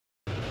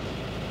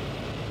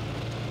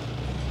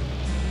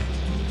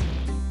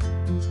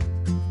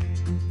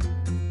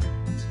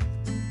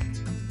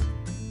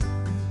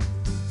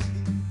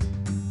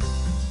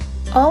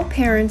All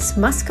parents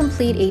must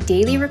complete a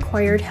daily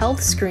required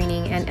health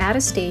screening and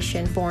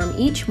attestation form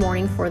each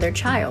morning for their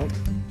child.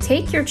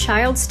 Take your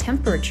child's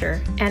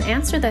temperature and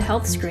answer the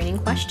health screening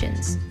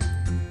questions.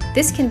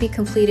 This can be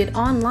completed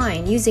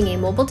online using a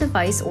mobile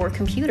device or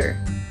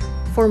computer.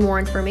 For more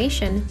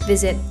information,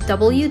 visit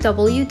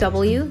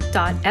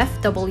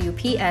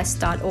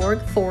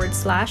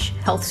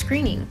www.fwps.org/health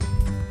screening.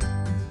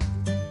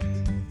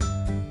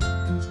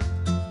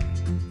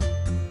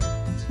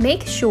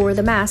 Make sure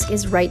the mask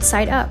is right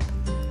side up.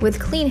 With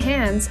clean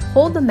hands,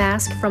 hold the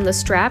mask from the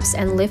straps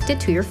and lift it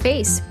to your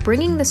face,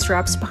 bringing the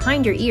straps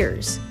behind your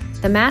ears.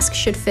 The mask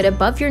should fit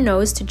above your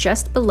nose to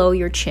just below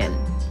your chin.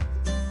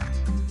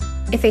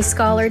 If a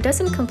scholar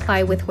doesn't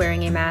comply with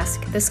wearing a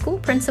mask, the school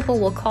principal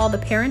will call the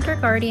parent or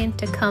guardian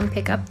to come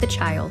pick up the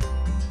child.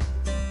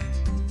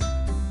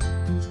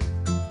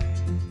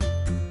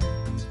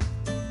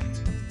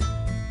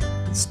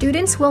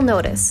 Students will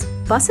notice,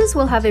 buses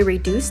will have a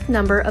reduced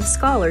number of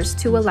scholars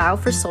to allow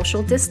for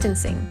social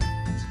distancing.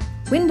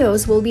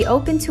 Windows will be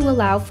open to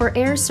allow for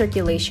air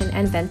circulation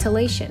and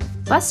ventilation.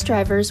 Bus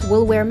drivers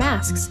will wear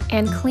masks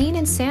and clean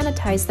and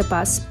sanitize the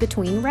bus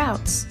between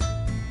routes.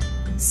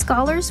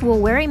 Scholars will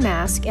wear a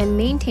mask and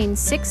maintain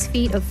 6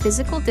 feet of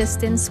physical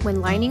distance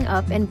when lining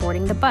up and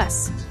boarding the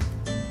bus.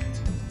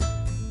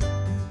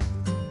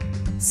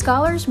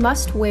 Scholars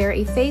must wear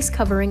a face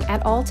covering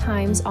at all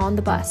times on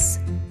the bus.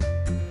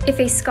 If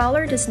a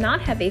scholar does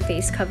not have a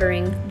face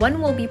covering,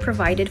 one will be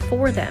provided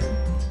for them.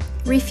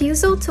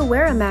 Refusal to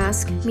wear a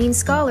mask means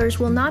scholars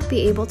will not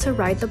be able to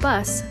ride the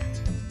bus.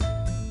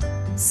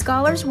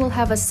 Scholars will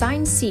have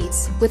assigned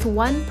seats with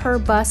 1 per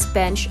bus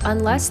bench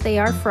unless they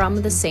are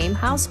from the same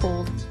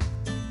household.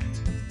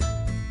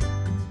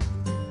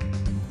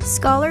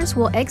 Scholars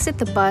will exit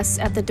the bus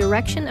at the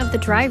direction of the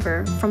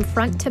driver from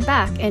front to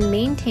back and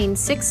maintain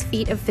 6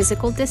 feet of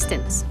physical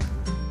distance.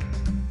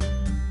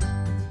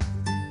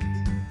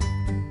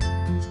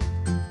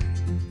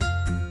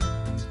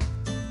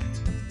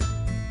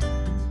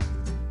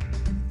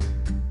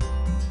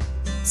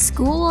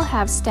 School will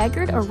have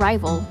staggered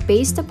arrival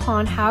based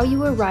upon how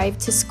you arrive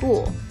to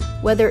school,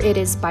 whether it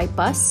is by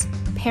bus,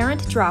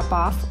 parent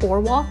drop-off,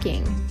 or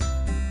walking.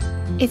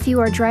 If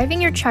you are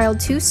driving your child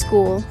to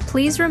school,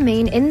 please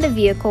remain in the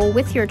vehicle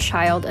with your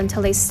child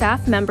until a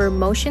staff member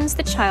motions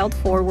the child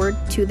forward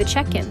to the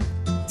check-in.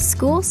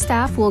 School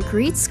staff will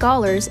greet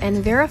scholars and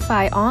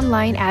verify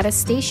online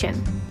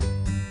attestation.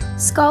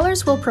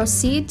 Scholars will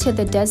proceed to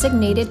the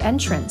designated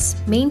entrance,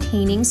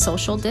 maintaining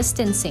social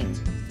distancing.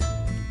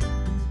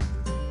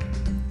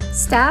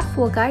 Staff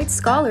will guide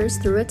scholars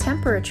through a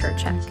temperature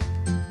check.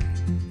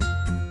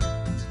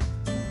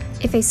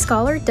 If a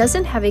scholar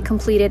doesn't have a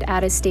completed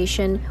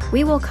attestation,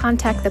 we will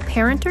contact the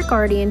parent or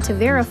guardian to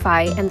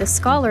verify, and the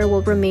scholar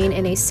will remain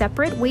in a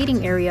separate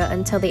waiting area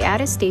until the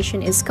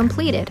attestation is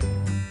completed.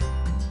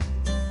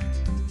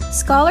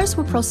 Scholars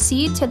will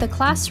proceed to the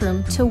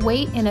classroom to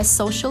wait in a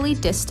socially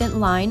distant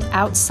line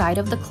outside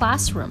of the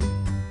classroom.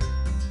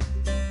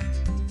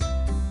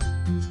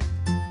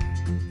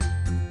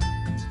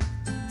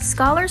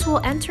 Scholars will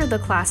enter the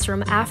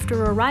classroom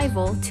after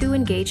arrival to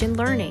engage in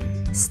learning.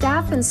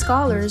 Staff and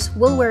scholars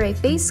will wear a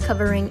face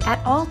covering at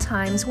all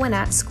times when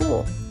at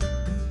school.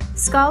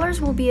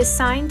 Scholars will be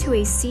assigned to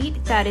a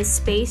seat that is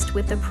spaced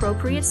with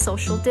appropriate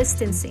social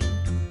distancing.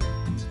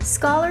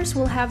 Scholars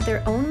will have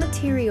their own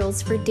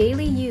materials for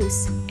daily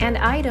use, and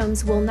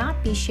items will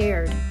not be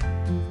shared.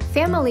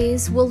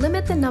 Families will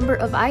limit the number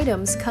of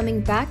items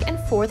coming back and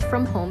forth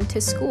from home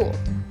to school.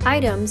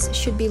 Items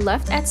should be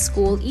left at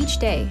school each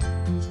day.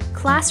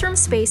 Classroom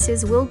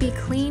spaces will be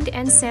cleaned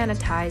and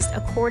sanitized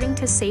according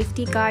to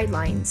safety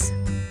guidelines.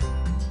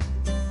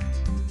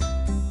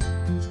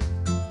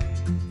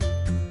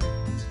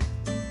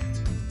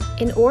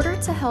 In order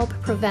to help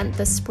prevent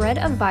the spread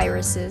of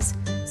viruses,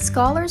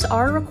 scholars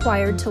are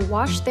required to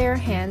wash their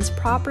hands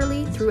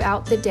properly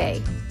throughout the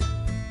day.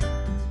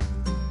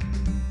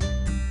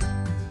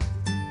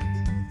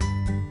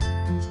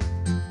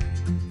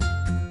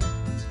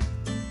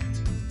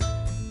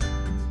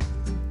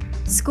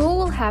 School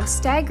will have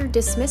staggered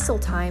dismissal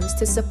times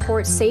to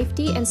support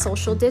safety and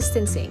social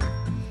distancing.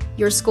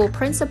 Your school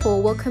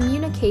principal will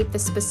communicate the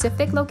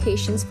specific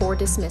locations for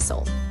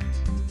dismissal.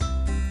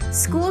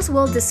 Schools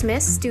will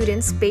dismiss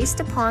students based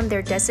upon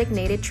their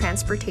designated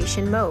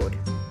transportation mode.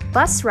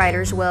 Bus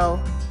riders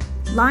will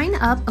line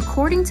up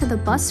according to the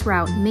bus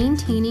route,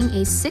 maintaining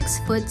a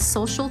 6-foot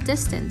social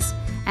distance,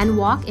 and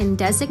walk in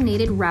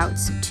designated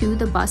routes to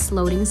the bus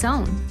loading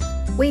zone.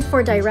 Wait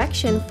for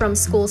direction from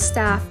school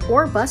staff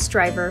or bus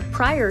driver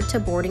prior to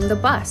boarding the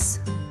bus.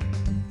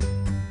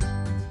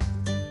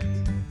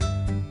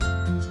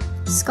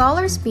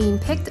 Scholars being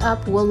picked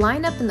up will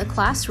line up in the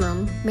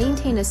classroom,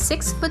 maintain a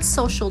 6-foot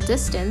social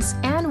distance,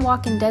 and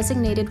walk in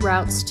designated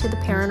routes to the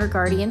parent or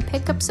guardian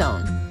pickup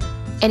zone.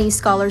 Any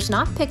scholars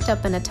not picked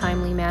up in a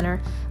timely manner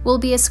will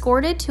be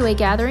escorted to a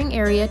gathering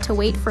area to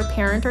wait for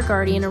parent or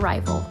guardian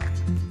arrival.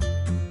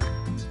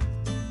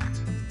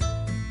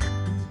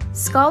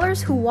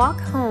 Scholars who walk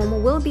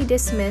home will be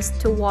dismissed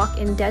to walk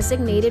in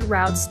designated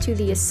routes to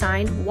the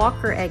assigned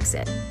walker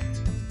exit.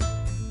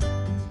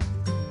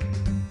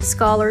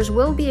 Scholars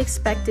will be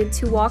expected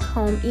to walk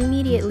home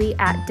immediately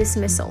at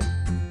dismissal.